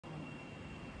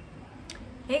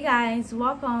Hey guys,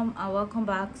 welcome and welcome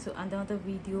back to another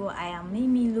video. I am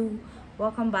Mimi Lou.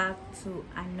 Welcome back to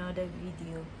another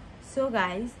video. So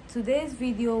guys, today's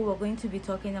video we're going to be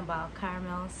talking about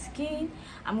caramel skin.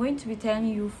 I'm going to be telling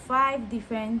you 5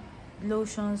 different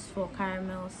lotions for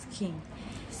caramel skin.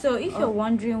 So if you're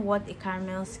wondering what a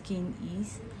caramel skin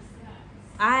is,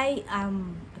 I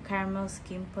am a caramel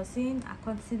skin person. I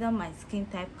consider my skin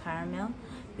type caramel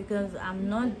because I'm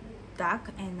not dark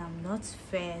and I'm not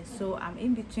fair, so I'm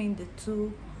in between the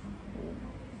two,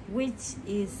 which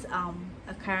is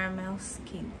a caramel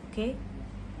skin. Okay,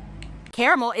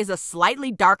 Caramel is a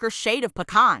slightly darker shade of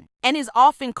pecan and is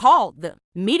often called the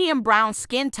medium brown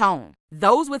skin tone.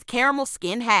 Those with caramel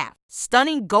skin have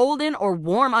stunning golden or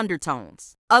warm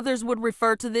undertones. Others would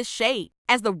refer to this shade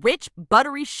as the rich,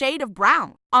 buttery shade of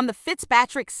brown on the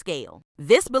Fitzpatrick scale.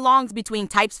 This belongs between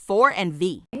types 4 and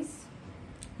V.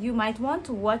 you might want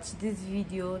to watch this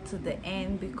video to the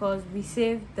end because we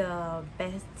saved the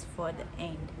best for the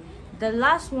end. The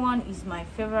last one is my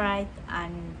favorite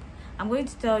and I'm going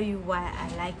to tell you why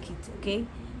I like it. Okay,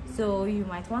 so you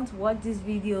might want to watch this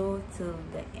video till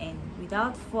the end.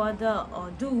 Without further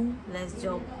ado, let's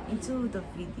jump into the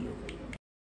video.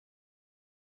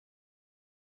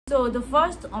 So the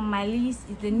first on my list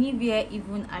is the Nivea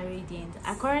Even and Radiant.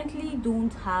 I currently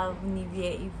don't have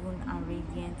Nivea Even and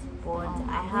Radiant, but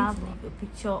I have a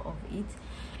picture of it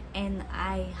and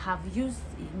I have used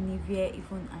Nivea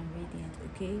Even and Radiant.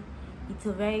 Okay, it's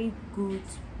a very good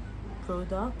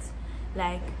product.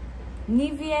 Like,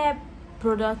 Nivea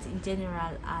products in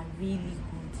general are really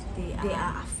good. They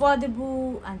are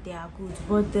affordable and they are good,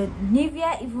 but the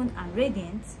Nivea Even and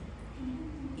Radiant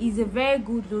is a very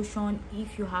good lotion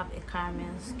if you have a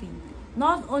caramel skin.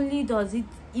 Not only does it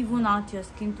even out your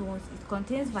skin tones, it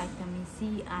contains vitamin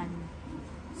C and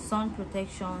sun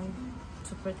protection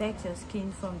to protect your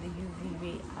skin from the UV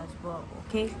ray as well.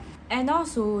 Okay, and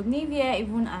also Nivea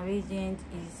Even and Radiant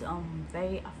is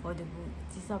very affordable.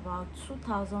 It is about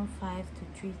 2,500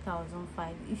 to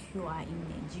 3,500 if you are in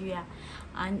Nigeria,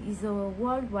 and is a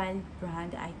worldwide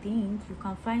brand. I think you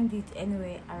can find it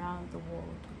anywhere around the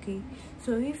world. Okay,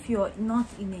 so if you're not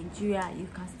in Nigeria, you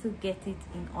can still get it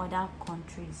in other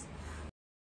countries.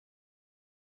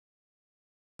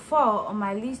 4 on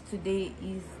my list today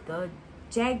is the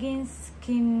Jagging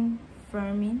Skin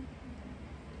Firming.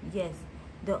 Yes,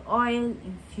 the oil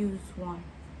infused one.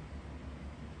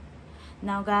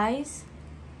 Now guys,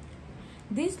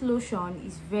 this lotion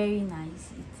is very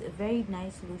nice. It's a very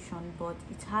nice lotion, but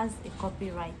it has a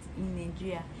copyright in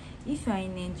Nigeria. If you're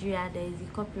in Nigeria, there is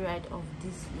a copyright of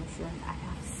this lotion. I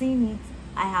have seen it,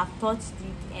 I have touched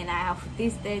it, and I have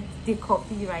tasted the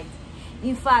copyright.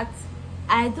 In fact,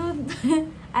 I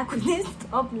couldn't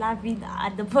stop laughing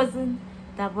at the person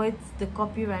that bought the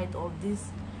copyright of this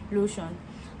lotion.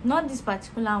 Not this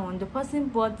particular one. The person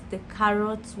bought the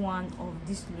carrot one of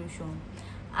this lotion.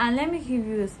 And let me give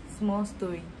you a small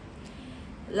story.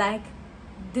 Like,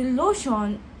 the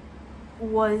lotion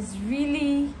was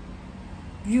really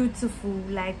beautiful.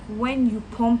 Like, when you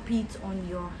pump it on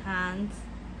your hands,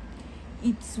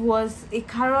 it was a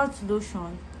carrot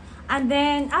lotion. And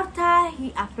then after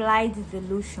he applied the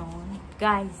lotion,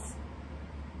 guys,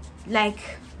 like,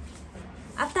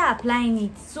 after applying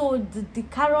it, so the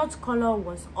carrot color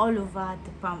was all over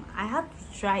the palm. I had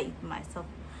to try it myself.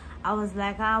 I was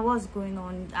like, what's going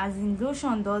on? As in,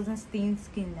 lotion doesn't stain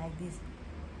skin like this.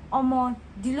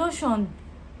 The lotion,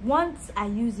 once I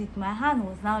used it, my hand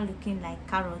was now looking like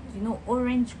carrot, you know,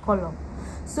 orange color.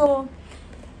 So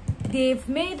they've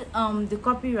made the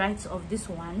copyrights of this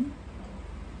one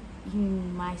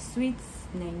in My Sweet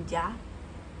Ninja.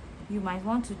 You might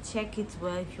want to check it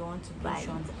well if you want to buy it.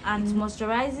 And it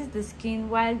moisturizes the skin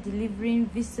while delivering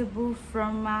visible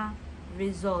firmer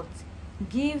results.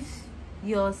 Gives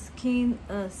your skin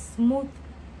a smooth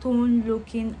tone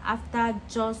looking after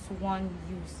just one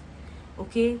use.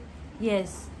 Okay,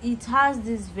 yes, it has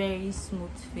this very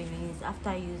smooth feelings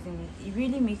after using it. It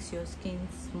really makes your skin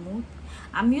smooth.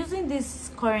 I'm using this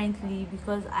currently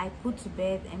because I put to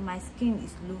bed and my skin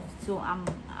is loose, so I'm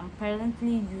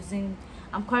currently using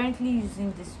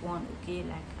this one. Okay,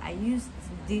 like, I used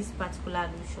this particular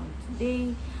lotion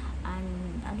today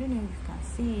and I don't know if you can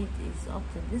see it. It's up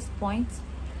to this point.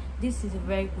 This is a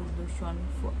very good lotion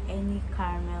for any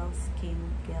caramel skin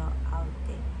girl out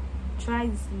there. Try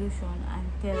this lotion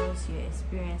and tell us your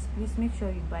experience. Please make sure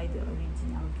you buy the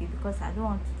original, okay? Because I don't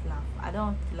want to laugh. I don't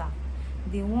want to laugh.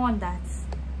 The one that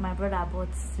my brother bought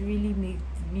really made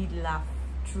me laugh.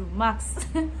 True, Max.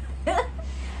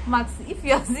 Max, if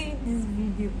you're seeing this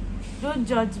video, don't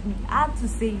judge me. I have to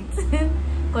say it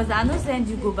because I know send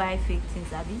you go buy fake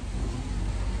things, Abby.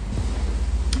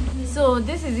 So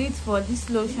this is it for this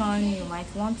lotion you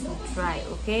might want to try.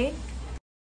 Okay,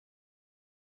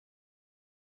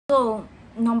 so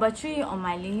number 3 on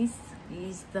my list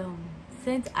is the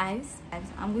St. Ives.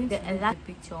 I'm going to enlarge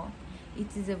the picture.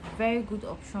 It is a very good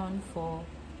option for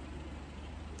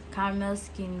caramel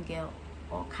skin girl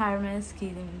or caramel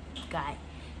skin guy.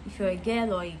 If you're a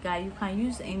girl or a guy, you can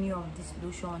use any of this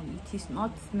lotion. It is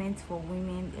not meant for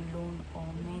women alone or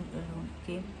men alone.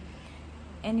 Okay,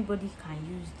 anybody can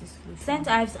use this lotion. St.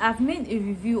 Ives, I've made a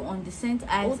review on the St.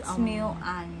 Ives oatmeal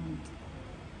and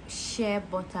shea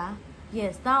butter.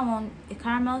 Yes, that one, a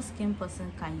caramel skin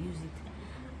person can use it.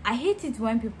 I hate it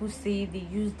when people say they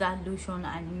use that lotion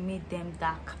and it made them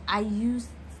dark. I used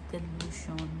the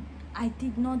lotion, I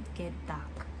did not get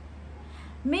dark.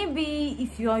 Maybe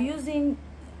if you are using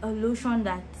a lotion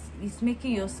that is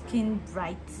making your skin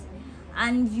bright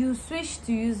and you switch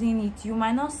to using it, you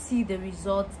might not see the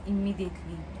result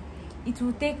immediately. It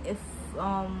will take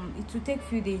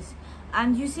few days.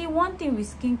 And you see, one thing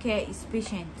with skincare is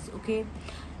patience. Okay,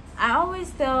 I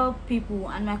always tell people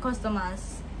and my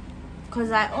customers,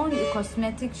 because I own a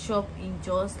cosmetic shop in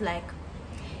Jos, like,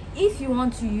 if you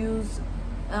want to use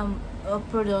a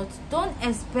product, don't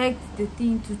expect the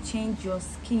thing to change your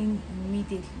skin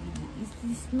immediately.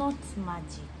 It is not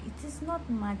magic. It is not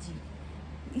magic.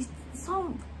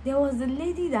 There was a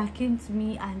lady that came to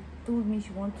me and told me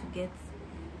she wanted to get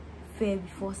fair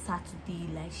before Saturday,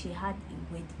 like she had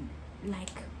a wedding.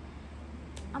 Like,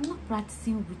 I'm not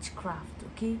practicing witchcraft,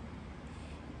 okay?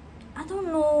 I don't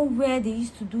know where they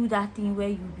used to do that thing where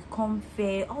you become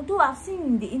fair. Although I've seen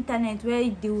in the internet where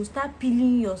they will start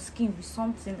peeling your skin with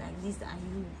something like this,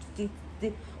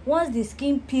 and once the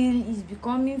skin peel is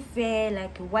becoming fair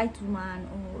like a white woman.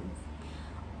 Or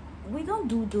we don't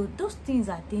do those things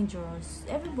are dangerous.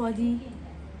 Everybody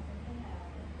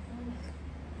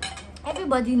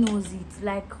knows it.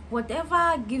 Like,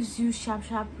 whatever gives you sharp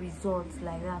results,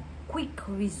 like that quick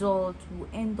result, will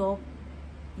end up,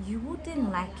 you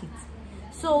wouldn't like it.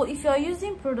 So if you're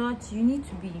using products, you need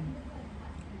to be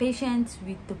patient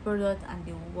with the product and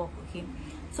they will work. Okay,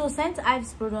 so St.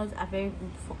 Ives products are very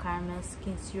good for caramel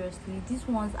skin. Seriously, these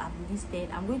ones I've listed,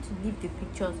 I'm going to leave the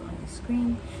pictures on the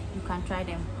screen. You can try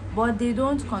them, but they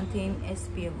don't contain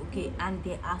SPF. Okay, and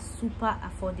they are super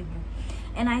affordable.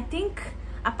 And I think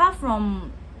apart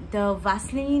from the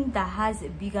Vaseline that has a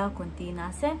bigger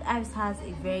container, St. Ives has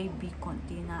a very big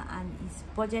container and it's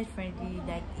budget friendly.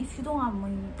 Like, if you don't have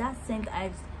money, that St.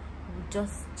 Ives will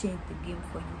just change the game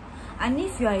for you. And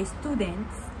if you are a student,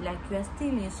 like you are still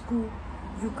in school,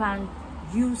 you can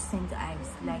use St. Ives.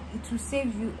 Like, it will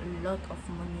save you a lot of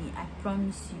money, I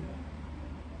promise you.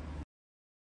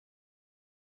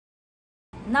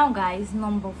 Now guys,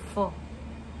 number 4.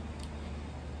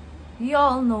 You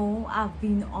all know I've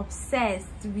been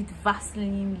obsessed with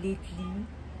Vaseline lately.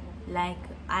 Like,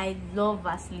 I love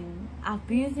Vaseline. I've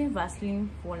been using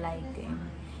Vaseline for like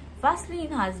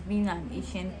Vaseline has been an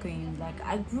Asian cream. Like,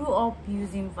 I grew up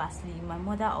using Vaseline. My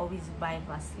mother always buy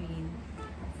Vaseline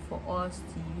for us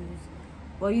to use.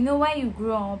 But you know, when you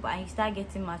grow up and you start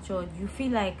getting matured, you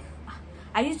feel like,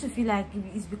 I used to feel like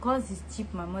it's because it's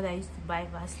cheap my mother used to buy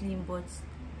Vaseline, but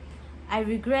I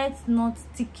regret not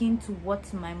sticking to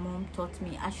what my mom taught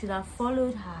me. I should have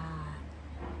followed her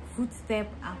footstep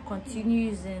and continue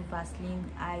using Vaseline.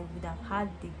 I would have had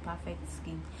the perfect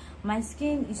skin. My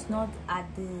skin is not at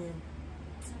the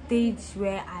stage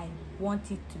where I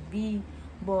want it to be,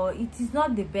 but it is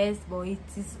not the best, but it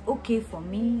is okay for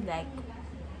me. Like,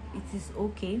 it is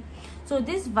okay. So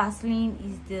this Vaseline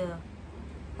is the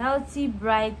Healthy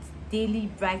Bright Daily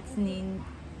Brightening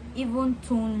Even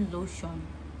Tone Lotion.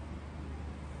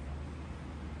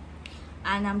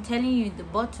 And I'm telling you, the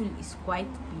bottle is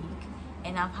quite big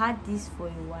and I've had this for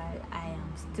a while. I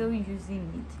am still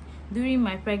using it. During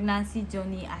my pregnancy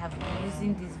journey, I have been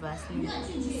using this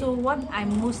Vaseline. So what I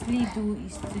mostly do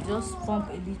is to just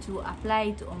pump a little, apply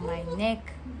it on my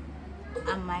neck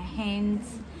and my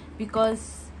hands,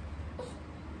 because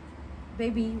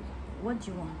baby, what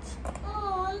do you want?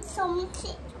 Oh, something to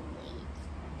eat.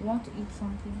 You want to eat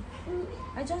something?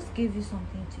 I just gave you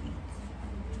something to eat.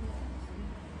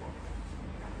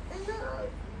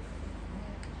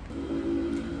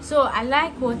 So I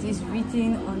like what is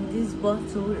written on this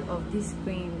bottle of this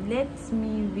cream. Let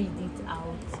me read it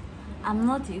out. I'm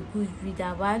not a good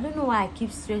reader, but I don't know why I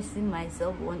keep stressing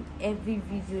myself on every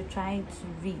video trying to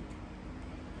read.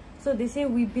 So they say,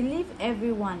 we believe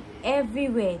everyone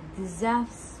everywhere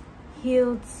deserves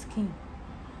healed skin.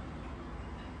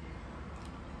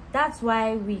 That's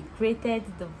why we created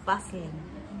the Vaseline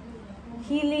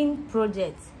Healing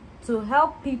Project, to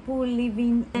help people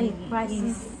living in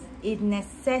crisis, a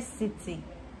necessity.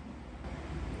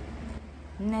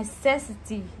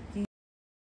 necessity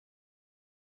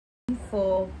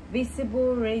for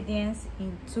visible radiance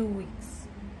in 2 weeks.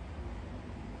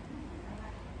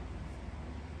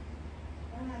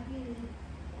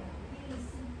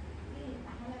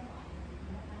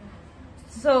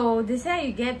 So they say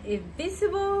you get a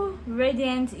visible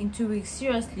radiance in 2 weeks.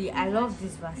 Seriously, I love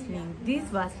this Vaseline. This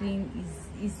Vaseline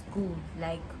is good.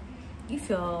 Like if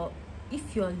you're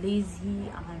lazy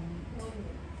and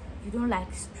you don't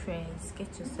like stress,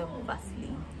 get yourself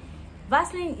Vaseline.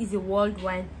 Vaseline is a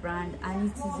worldwide brand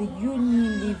and it is a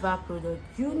Unilever product.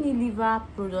 Unilever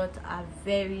products are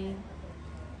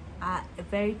a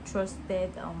very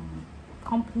trusted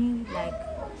company. Like,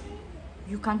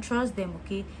 you can trust them.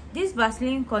 Okay, this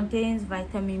Vaseline contains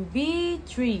vitamin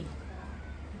B3.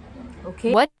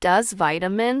 Okay, what does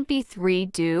vitamin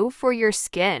B3 do for your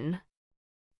skin?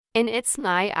 In its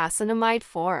niacinamide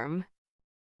form,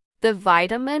 the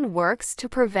vitamin works to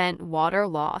prevent water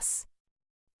loss.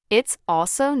 It's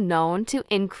also known to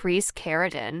increase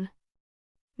keratin.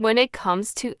 When it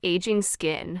comes to aging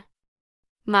skin,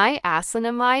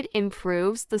 niacinamide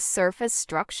improves the surface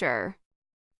structure,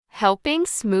 helping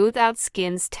smooth out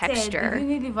skin's texture. The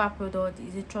Unilever product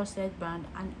is a trusted brand,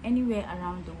 and anywhere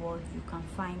around the world you can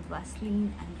find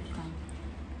Vaseline and you can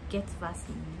get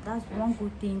Vaseline. That's one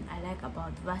good thing I like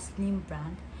about Vaseline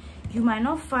brand. You might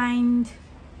not find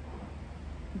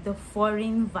the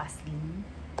foreign Vaseline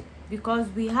because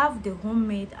we have the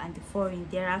homemade and the foreign.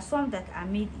 There are some that are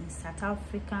made in South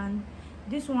African.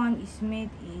 This one is made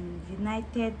in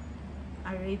United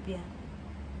Arabic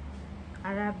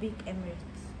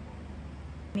Emirates,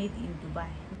 made in Dubai.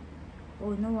 Oh,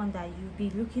 no wonder you'll be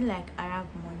looking like Arab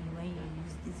money when you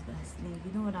use this Vaseline.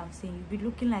 You know what I'm saying? You'll be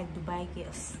looking like Dubai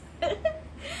girls.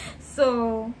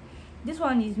 So this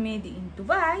one is made in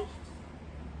Dubai.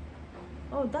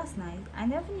 Oh, that's nice. I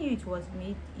never knew it was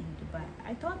made in Dubai.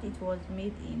 I thought it was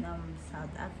made in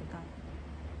South Africa.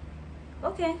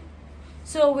 Okay,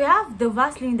 so we have the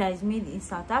Vaseline that is made in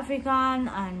South African,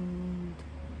 and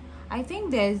I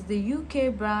think there's the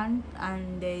UK brand,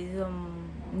 and there's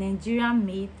Nigerian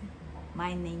made,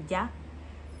 My Ninja.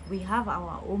 We have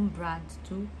our own brand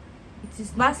too. It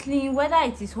is Vaseline, whether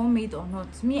it is homemade or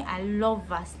not. Me, I love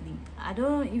Vaseline. I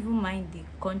don't even mind the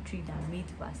country that made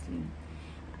Vaseline.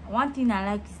 One thing I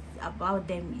like about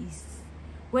them is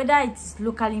whether it is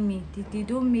locally made, they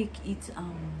don't make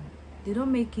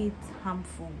it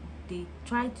harmful. They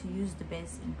try to use the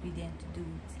best ingredient to do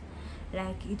it.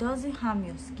 Like, it doesn't harm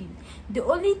your skin. The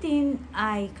only thing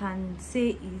I can say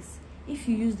is if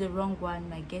you use the wrong one, it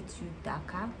might get you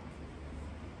darker.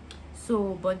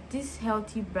 So, but this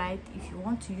Healthy Bright, if you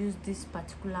want to use this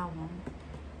particular one,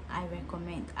 I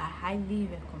highly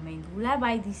recommend. Will I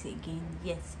buy this again?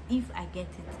 Yes, if I get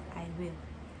it, I will.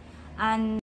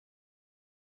 And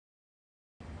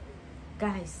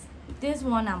guys, this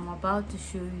one I'm about to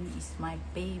show you is my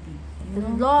baby. The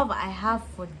love I have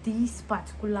for this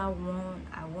particular one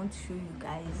I want to show you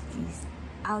guys is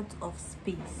out of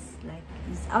space. Like,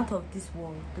 it's out of this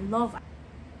world. The love.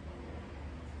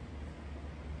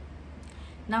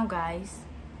 Now guys,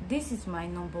 this is my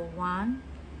 #1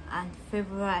 and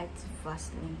favorite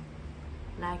Vaseline.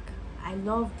 Like, I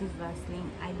love this Vaseline.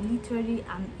 I literally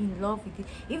am in love with it.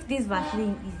 If this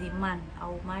Vaseline is a man, I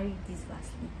will marry this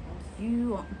Vaseline.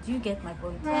 Do you get my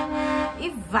point?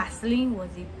 If Vaseline was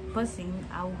a person,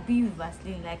 I would be with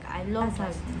Vaseline. Like, I love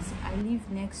Vaseline. I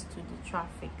live next to the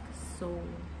traffic, so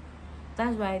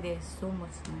that's why there's so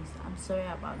much noise. I'm sorry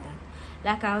about that.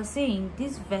 Like I was saying,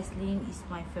 this Vaseline is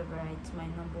my favorite, my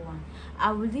 #1.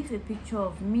 I will leave a picture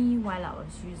of me while I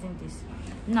was using this.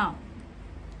 Now,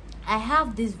 I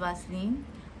have this Vaseline.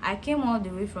 I came all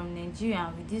the way from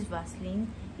Nigeria with this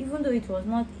Vaseline, even though it was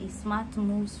not a smart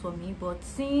move for me. But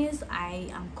since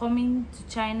I am coming to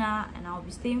China and I'll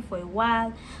be staying for a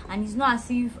while, and it's not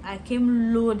as if I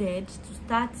came loaded to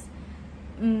start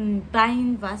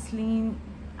buying Vaseline,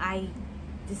 I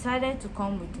decided to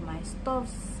come with my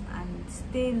stuffs and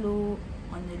stay low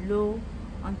on the low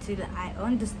until I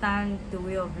understand the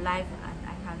way of life and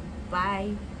I can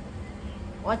buy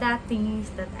other things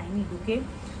that I need. Okay,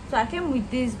 so I came with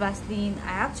this Vaseline.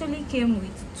 I actually came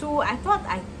with 2. I thought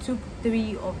I took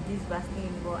 3 of this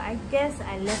Vaseline, but I guess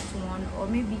I left one, or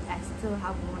maybe I still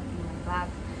have one in my bag.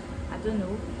 I don't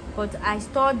know, but I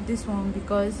stored this one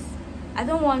because I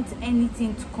don't want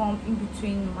anything to come in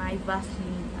between my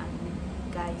Vaseline and me.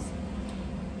 Guys,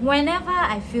 whenever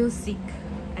I feel sick,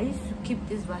 I used to keep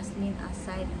this Vaseline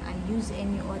aside and use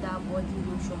any other body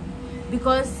lotion,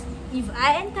 because if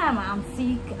anytime I'm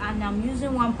sick and I'm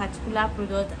using one particular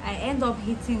product, I end up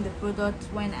hitting the product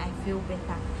when I feel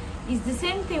better. It's the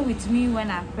same thing with me when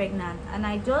I'm pregnant, and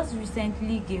I just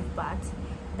recently gave birth.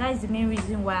 That is the main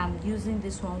reason why I'm using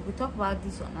this one. We'll talk about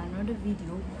this on another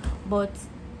video, but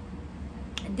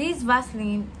this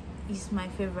Vaseline is my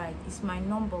favorite. It's my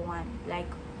number one. Like,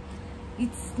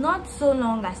 it's not so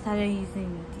long I started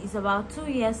using it. It's about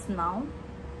 2 years now.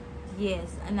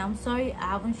 Yes, and I'm sorry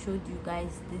I haven't showed you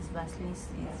guys this Vaseline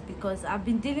since, because I've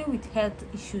been dealing with health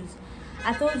issues.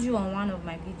 I told you on one of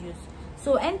my videos.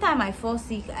 So anytime I fall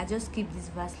sick, I just keep this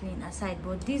Vaseline aside.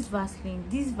 But this Vaseline,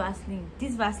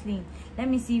 let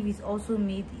me see if it's also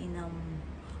made in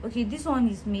okay, this one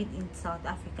is made in South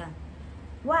Africa.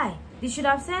 Why? They should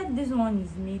have said this one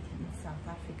is made in South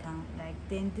Africa, like,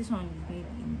 then this one is made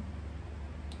in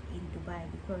Dubai,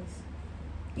 because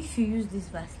if you use this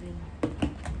Vaseline,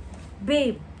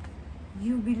 babe,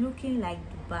 you'll be looking like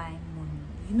Dubai money.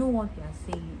 You know what we are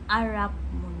saying? Arab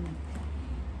money.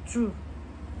 True.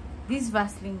 This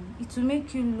Vaseline, it will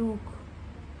make you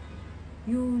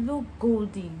look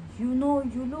golden. You know,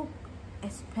 you look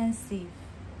expensive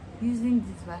using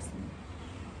this Vaseline.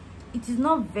 It is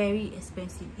not very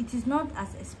expensive. It is not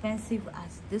as expensive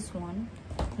as this one,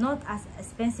 not as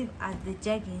expensive as the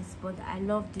jeggings, but I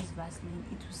love this Vaseline.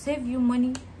 It will save you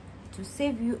money, it will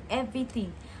save you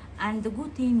everything. And the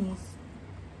good thing is,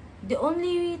 the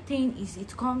only thing is,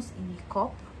 it comes in a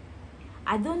cup.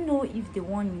 I don't know if the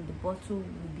one in the bottle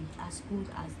will be as good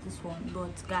as this one,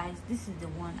 but guys, this is the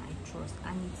one I trust,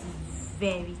 and it is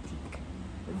very thick.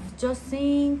 It just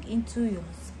sink into your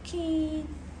skin,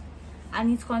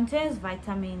 and it contains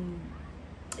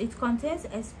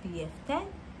SPF 10,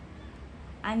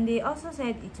 and they also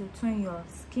said it will tone your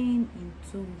skin in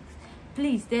 2 weeks.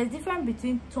 Please, there's a difference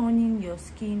between toning your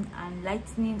skin and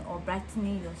lightening or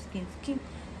brightening your skin.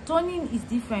 Toning is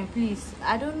different. Please,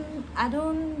 I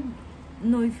don't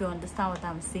know if you understand what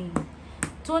I'm saying.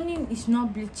 Toning is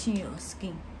not bleaching your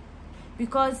skin,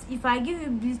 because if I give you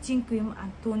bleaching cream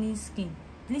and toning skin,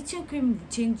 bleaching cream will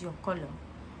change your color,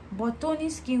 but toning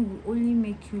skin will only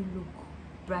make you look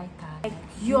brighter. Like,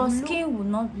 your skin will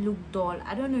not look dull.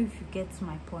 I don't know if you get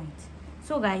my point.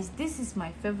 So guys, this is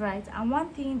my favorite, and one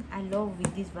thing I love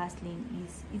with this Vaseline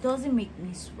is it doesn't make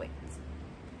me sweat.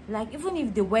 Like, even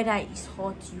if the weather is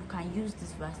hot, you can use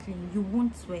this Vaseline, you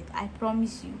won't sweat. I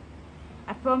promise you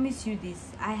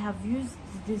this. I have used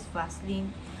this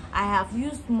Vaseline. I have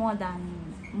used more than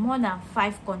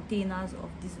 5 containers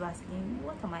of this Vaseline.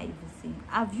 What am I even saying?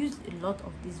 I've used a lot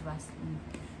of this Vaseline.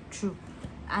 True.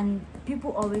 And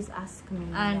people always ask me,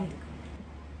 and like,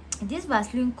 this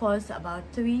Vaseline costs about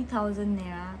 3,000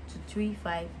 naira to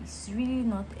 3,500. It's really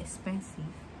not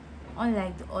expensive,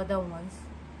 unlike the other ones.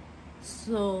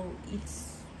 So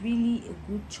it's really a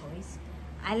good choice.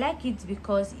 I like it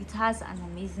because it has an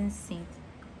amazing scent.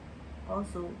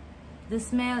 Also, the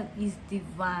smell is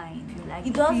divine. Like,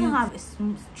 it doesn't have a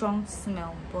strong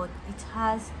smell, but it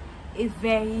has a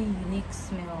very unique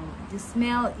smell. The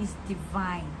smell is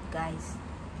divine, guys.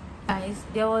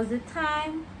 There was a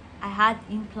time I had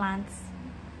implants,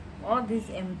 all these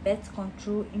birth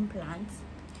control implants.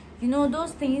 You know,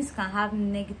 those things can have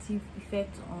negative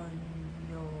effects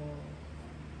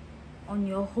on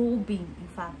your whole being. In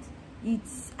fact,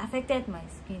 it's affected my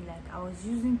skin. Like, I was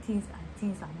using things and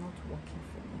things are not working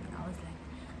for me. I was like,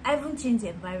 I haven't changed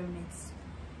environments.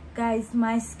 Guys,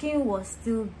 my skin was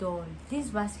still dull. This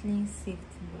Vaseline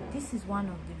saved me. This is one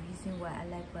of the reasons why I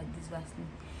like about this Vaseline.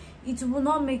 It will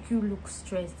not make you look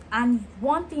stressed, and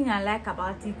one thing I like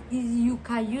about it is you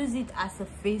can use it as a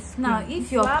face cream. Now,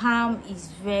 if your palm is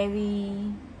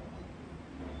very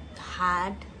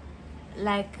hard,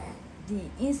 like the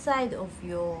inside of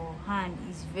your hand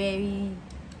is very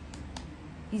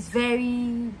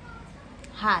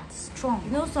hard, strong.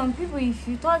 You know, some people, if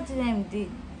you touch them,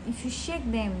 if you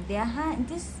shake them, their hand,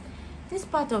 this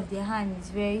part of their hand is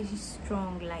very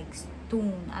strong, like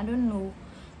stone. I don't know.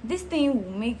 This thing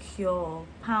will make your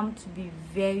palm to be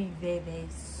very, very, very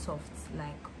soft,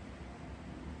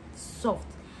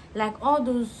 like all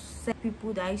those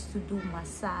people that used to do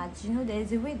massage. You know,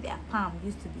 there's a way their palm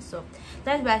used to be soft.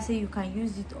 That's why I say you can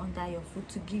use it under your foot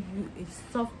to give you a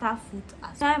softer foot.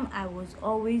 At the time, I was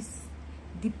always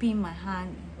dipping my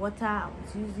hand in water. I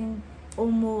was using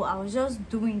Omo. I was just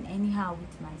doing anyhow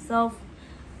with myself,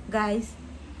 guys.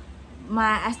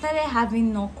 I started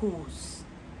having knuckles.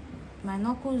 My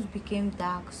knuckles became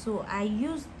dark, so I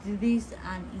used this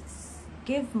and it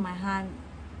gave my hand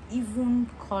even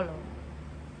color.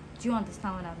 Do you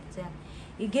understand what I'm saying?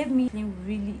 It gave me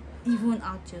really even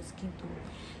out your skin tone.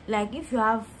 Like, if you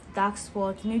have dark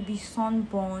spots, maybe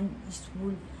sunburn, it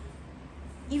will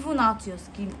even out your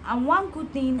skin. And one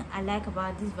good thing I like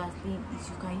about this Vaseline is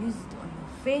you can use it on your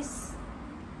face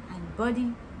and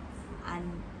body.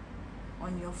 and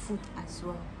on your foot as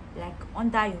well, like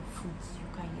under your foot you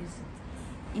can use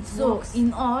it. So works.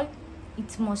 in all, it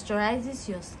moisturizes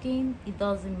your skin, it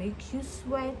doesn't make you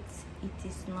sweat, it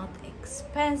is not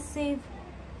expensive,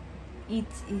 it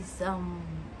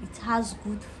has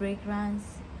good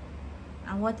fragrance,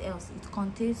 and what else, it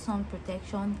contains sun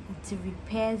protection, it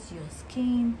repairs your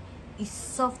skin, it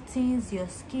softens your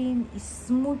skin, it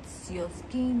smooths your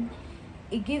skin,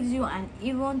 it gives you an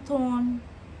even tone.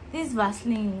 This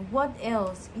Vaseline, what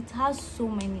else, it has so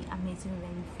many amazing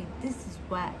benefits. This is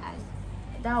why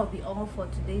that will be all for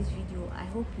today's video. I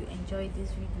hope you enjoyed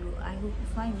this video. I hope you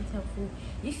find it helpful.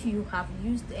 If you have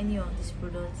used any of these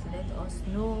products, let us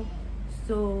know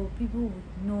so people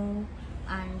would know.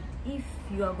 And if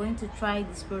you are going to try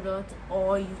this product,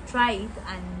 or you try it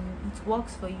and it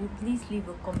works for you, please leave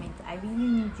a comment. I really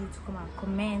need you to come and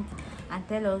comment and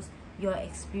tell us your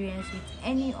experience with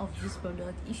any of this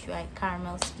product if you are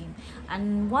caramel skin.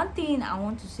 And one thing I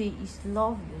want to say is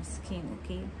love your skin,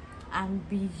 okay? And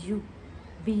be you.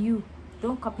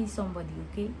 Don't copy somebody,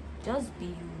 okay? Just be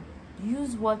you.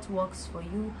 Use what works for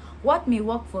you. What may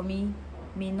work for me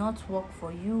may not work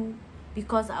for you,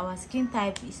 because our skin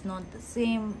type is not the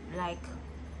same. Like,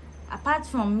 apart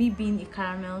from me being a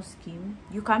caramel skin,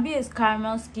 you can be a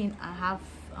caramel skin and have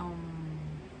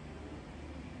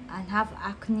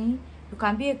acne. You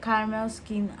can be a caramel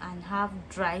skin and have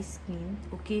dry skin,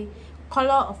 okay?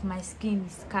 Color of my skin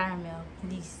is caramel,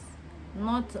 please,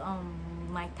 not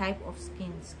my type of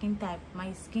skin type.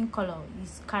 My skin color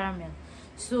is caramel.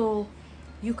 So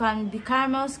you can be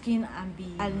caramel skin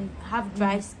and have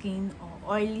dry skin,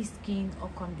 or oily skin, or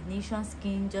combination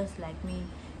skin, just like me.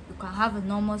 You can have a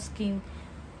normal skin.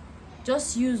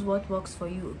 Just use what works for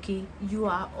you, okay? You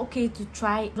are okay to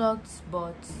try products,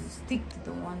 but stick to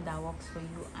the one that works for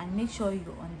you, and make sure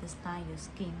you understand your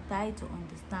skin. Try to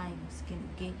understand your skin,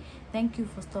 okay? Thank you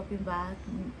for stopping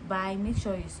by. Make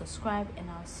sure you subscribe, and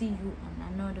I'll see you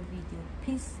on another video.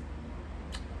 Peace.